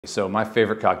So my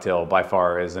favorite cocktail by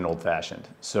far is an old fashioned.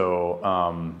 So,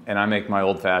 and I make my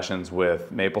old fashions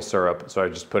with maple syrup. So I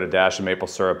just put a dash of maple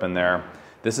syrup in there.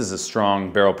 This is a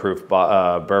strong barrel proof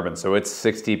bourbon. So it's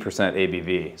 60%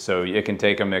 ABV. So you can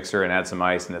take a mixer and add some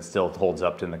ice and it still holds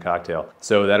up in the cocktail.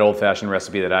 So that old fashioned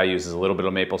recipe that I use is a little bit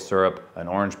of maple syrup, an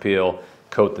orange peel,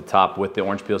 coat the top with the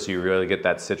orange peel so you really get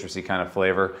that citrusy kind of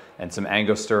flavor, and some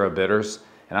Angostura bitters.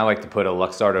 And I like to put a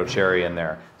Luxardo cherry in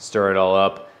there, stir it all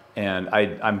up. And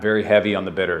I'm very heavy on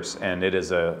the bitters, and it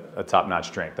is a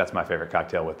top-notch drink. That's my favorite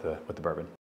cocktail with the bourbon.